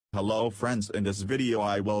Hello friends, in this video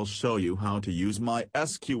I will show you how to use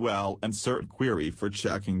MySQL Insert query for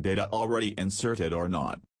checking data already inserted or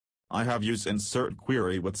not. I have used insert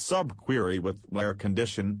query with subquery with where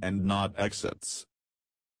condition and not exits.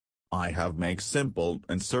 I have make simple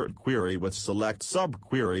insert query with select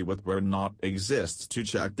subquery with where not exists to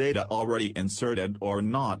check data already inserted or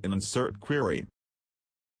not in insert query.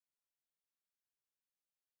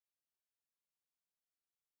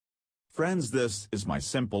 Friends, this is my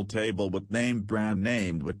simple table with name brand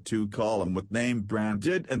named with two column with name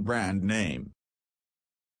branded and brand name.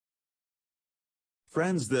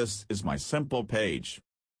 Friends, this is my simple page.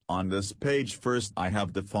 On this page first I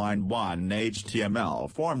have defined one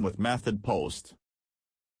HTML form with method post.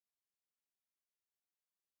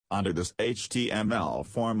 Under this HTML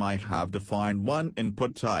form I have defined one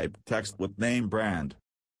input type text with name brand.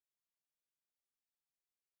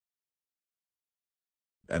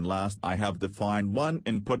 And last I have defined one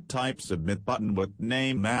input type submit button with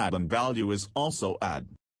name add and value is also add.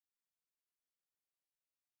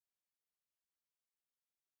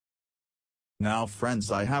 Now friends,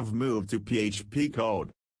 I have moved to PHP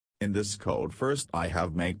Code. In this code first I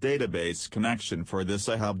have make database connection. For this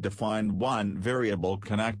I have defined one variable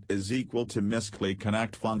connect is equal to miscli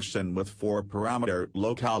connect function with 4 parameter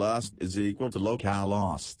localhost is equal to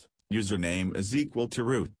localhost, username is equal to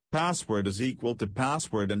root, password is equal to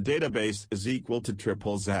password and database is equal to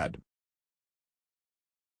ZZZ.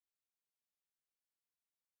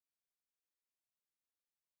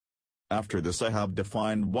 After this I have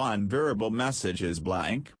defined one variable message is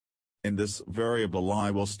blank. In this variable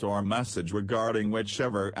I will store message regarding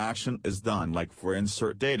whichever action is done, like for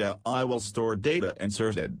insert data I will store data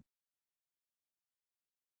inserted.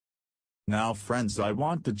 Now friends, I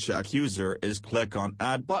want to check user is click on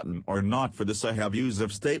add button or not. For this I have use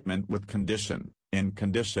if statement with condition. In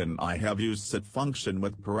condition I have used set function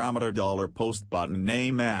with parameter $post button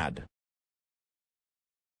name add.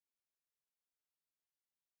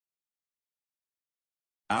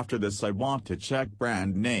 After this I want to check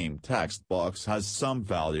brand name text box has some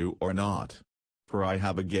value or not. For I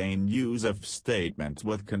have again use if statement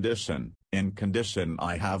with condition. In condition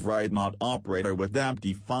I have write not operator with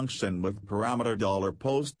empty function with parameter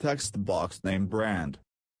 $post text box name brand.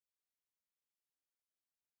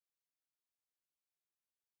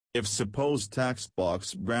 If suppose text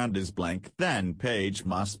box brand is blank, then page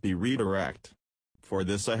must be redirect. For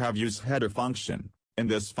this I have used header function. In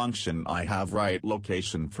this function I have write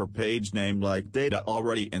location for page name like data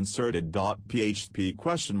already inserted.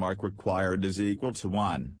 .php required is equal to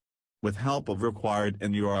 1. With help of required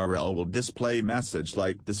in URL will display message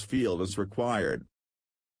like this field is required.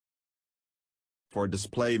 For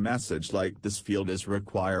display message like this field is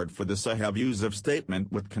required. For this I have use if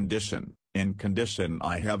statement with condition. In condition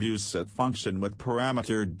I have used set function with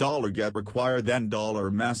parameter $get required, then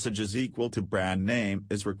 $message is equal to brand name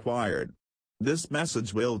is required. This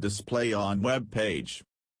message will display on web page.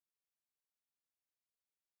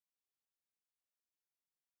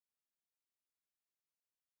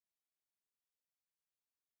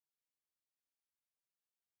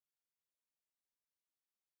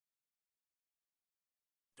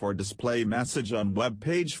 For display message on web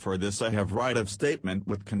page, for this I have write if statement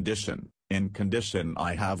with condition. In condition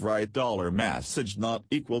I have write $message not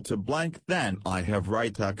equal to blank, then I have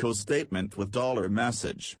write echo statement with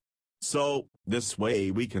 $message. So, this way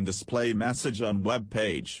we can display message on web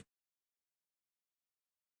page.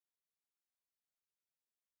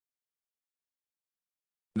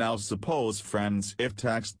 Now suppose friends, if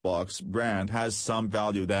text box brand has some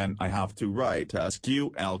value, then I have to write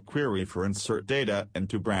SQL query for insert data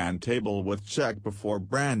into brand table with check before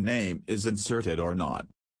brand name is inserted or not.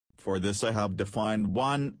 For this I have defined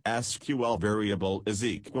one SQL variable is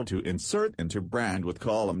equal to insert into brand with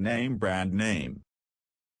column name brand name.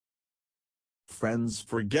 Friends,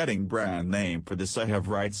 for getting brand name, for this I have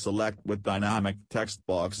write select with dynamic text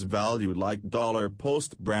box value like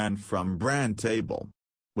 $post brand from brand table.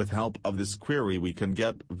 With help of this query we can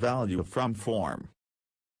get value from form.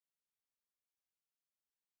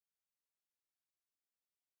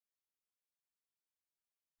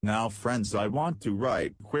 Now friends, I want to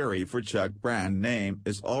write query for check brand name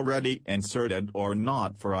is already inserted or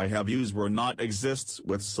not. For I have used where not exists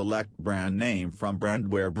with select brand name from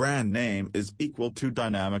brand where brand name is equal to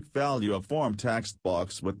dynamic value of form text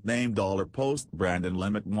box with name $post brand and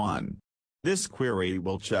limit 1. This query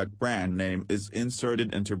will check brand name is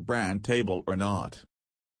inserted into brand table or not.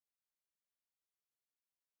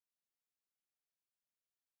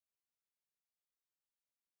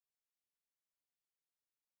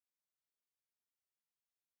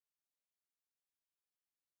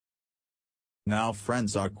 Now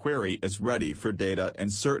friends, our query is ready for data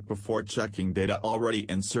insert before checking data already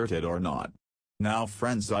inserted or not. Now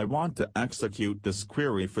friends, I want to execute this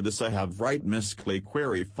query. For this I have write MySQL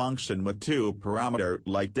query function with two parameter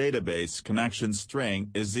like database connection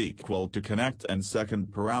string is equal to connect, and second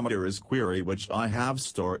parameter is query, which I have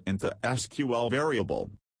stored into SQL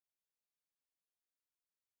variable.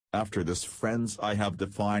 After this friends, I have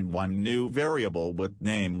defined one new variable with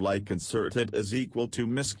name like inserted is equal to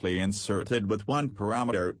MySQL inserted with one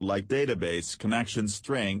parameter like database connection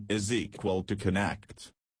string is equal to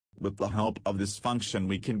connect. With the help of this function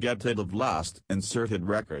we can get rid of last inserted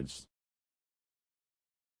records.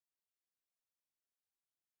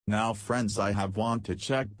 Now friends, I have want to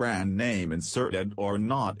check brand name inserted or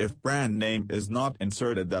not. If brand name is not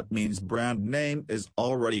inserted, that means brand name is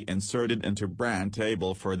already inserted into brand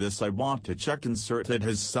table. For this I want to check inserted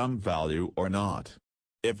has some value or not.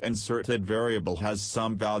 If inserted variable has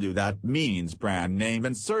some value, that means brand name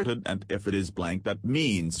inserted, and if it is blank, that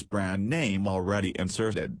means brand name already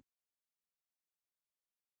inserted.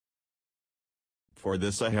 For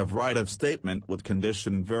this I have write if statement with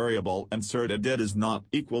condition variable inserted it is not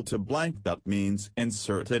equal to blank, that means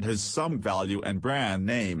inserted has some value and brand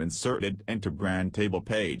name inserted into brand table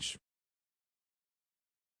page.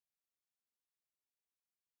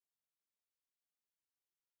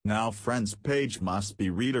 Now friends, page must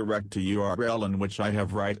be redirect to URL in which I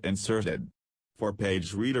have write inserted. For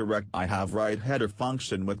page redirect I have write header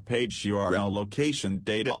function with page URL location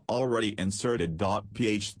data already inserted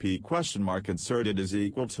 .php inserted is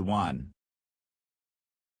equal to 1.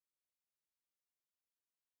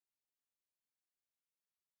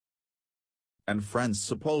 And friends,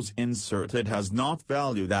 suppose inserted has not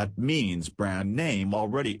value, that means brand name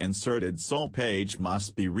already inserted, so page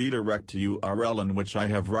must be redirect to URL in which I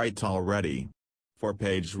have write already. For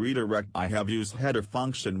page redirect I have used header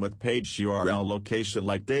function with page URL location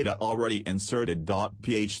like data already inserted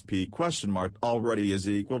 .php already is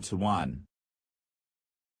equal to 1.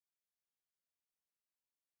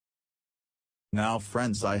 Now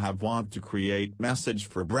friends, I have want to create message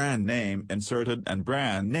for brand name inserted and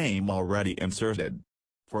brand name already inserted.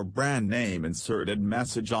 For brand name inserted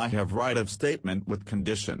message I have write if statement with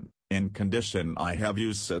condition. In condition I have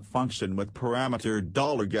used set function with parameter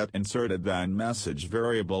 $get inserted, then message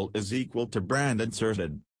variable is equal to brand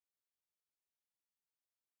inserted.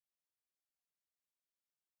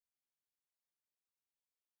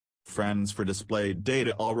 Friends, for displayed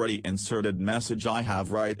data already inserted message I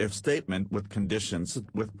have write if statement with conditions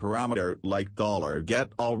with parameter like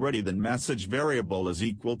 $get already, then message variable is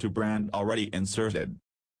equal to brand already inserted.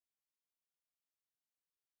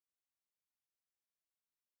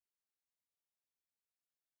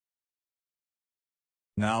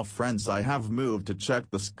 Now friends, I have moved to check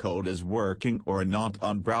this code is working or not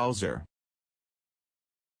on browser.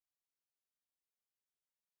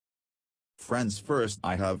 Friends, first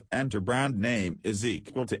I have enter brand name is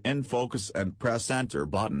equal to in focus and press enter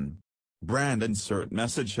button. Brand insert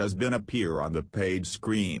message has been appear on the page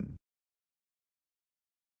screen.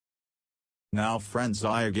 Now friends,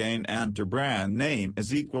 I again enter brand name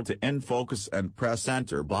is equal to in focus and press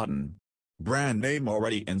enter button. Brand name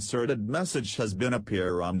already inserted message has been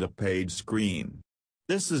appear on the page screen.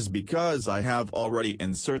 This is because I have already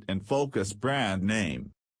insert in focus brand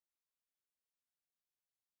name.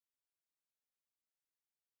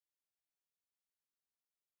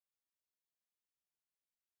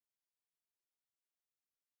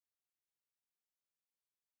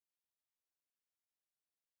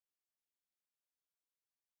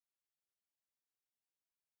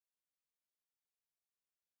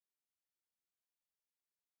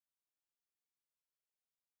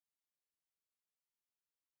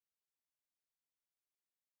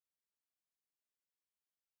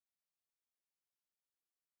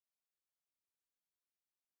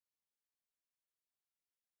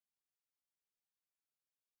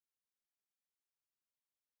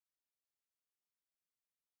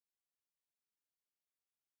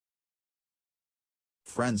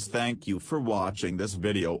 Friends, thank you for watching this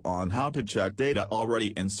video on how to check data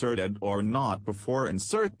already inserted or not before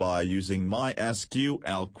insert by using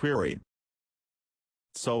MySQL query.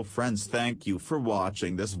 So friends, thank you for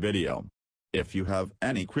watching this video. If you have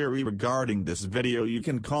any query regarding this video, you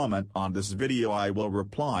can comment on this video. I will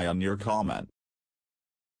reply on your comment.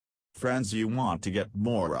 Friends, you want to get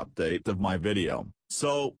more update of my video,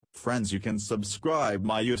 so friends, you can subscribe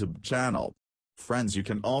my YouTube channel. Friends, you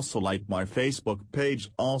can also like my Facebook page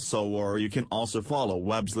also, or you can also follow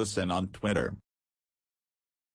Webs Listen on Twitter.